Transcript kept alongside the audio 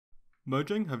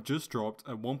Mojang have just dropped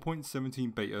a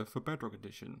 1.17 beta for Bedrock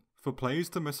Edition, for players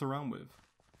to mess around with.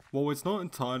 While it's not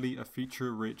entirely a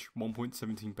feature-rich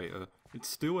 1.17 beta, it's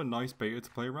still a nice beta to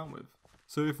play around with.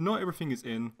 So if not everything is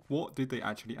in, what did they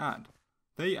actually add?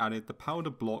 They added the powder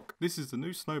block. This is the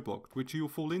new snow block which you'll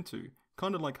fall into,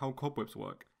 kinda like how cobwebs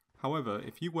work. However,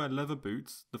 if you wear leather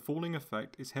boots, the falling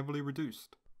effect is heavily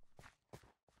reduced.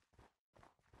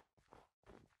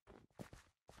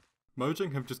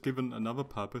 Mojang have just given another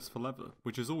purpose for leather,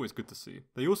 which is always good to see.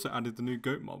 They also added the new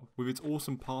goat mob with its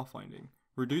awesome pathfinding,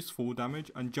 reduced fall damage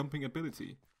and jumping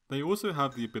ability. They also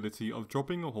have the ability of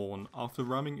dropping a horn after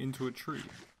ramming into a tree.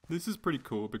 This is pretty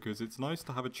cool because it's nice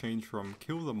to have a change from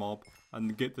kill the mob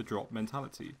and get the drop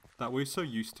mentality that we're so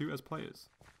used to as players.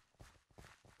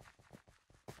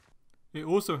 It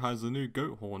also has the new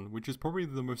goat horn, which is probably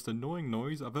the most annoying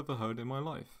noise I've ever heard in my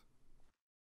life.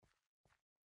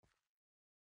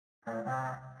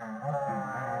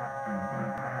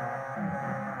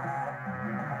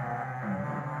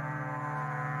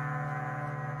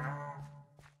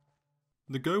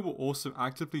 The goat will also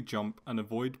actively jump and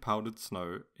avoid powdered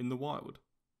snow in the wild.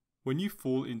 When you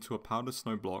fall into a powdered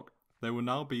snow block, there will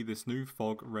now be this new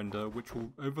fog render which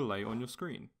will overlay on your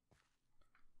screen.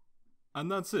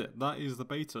 And that's it, that is the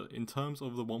beta in terms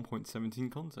of the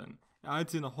 1.17 content. It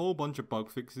adds in a whole bunch of bug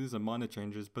fixes and minor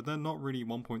changes, but they're not really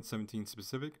 1.17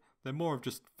 specific, they're more of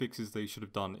just fixes they should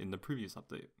have done in the previous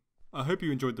update. I hope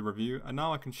you enjoyed the review, and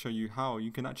now I can show you how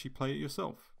you can actually play it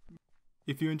yourself.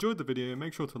 If you enjoyed the video,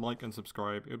 make sure to like and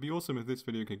subscribe. It would be awesome if this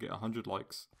video could get 100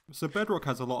 likes. So Bedrock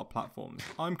has a lot of platforms.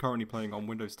 I'm currently playing on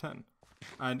Windows 10.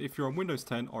 And if you're on Windows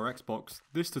 10 or Xbox,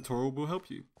 this tutorial will help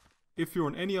you. If you're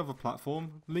on any other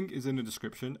platform, link is in the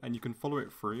description and you can follow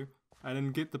it through and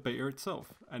then get the beta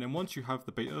itself. And then once you have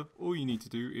the beta, all you need to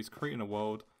do is create a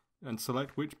world and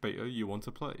select which beta you want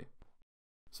to play.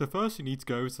 So first you need to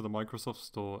go to the Microsoft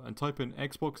Store and type in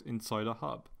Xbox Insider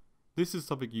Hub. This is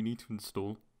something you need to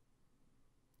install.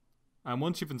 And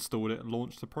once you've installed it,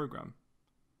 launch the program.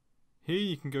 Here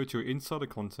you can go to your insider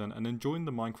content and then join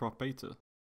the Minecraft beta.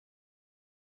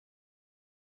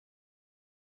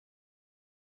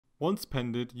 Once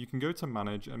pended, you can go to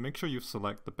manage and make sure you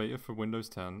select the beta for Windows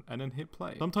 10 and then hit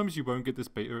play. Sometimes you won't get this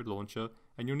beta at launcher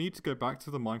and you'll need to go back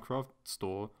to the Minecraft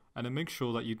store and then make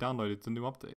sure that you downloaded the new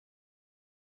update.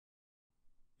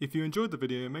 If you enjoyed the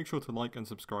video, make sure to like and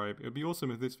subscribe. It would be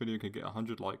awesome if this video could get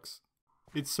 100 likes.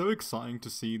 It's so exciting to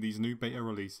see these new beta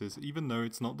releases even though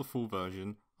it's not the full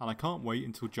version, and I can't wait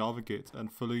until Java gets a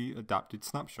fully adapted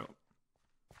snapshot.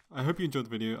 I hope you enjoyed the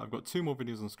video. I've got 2 more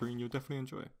videos on screen you'll definitely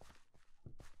enjoy.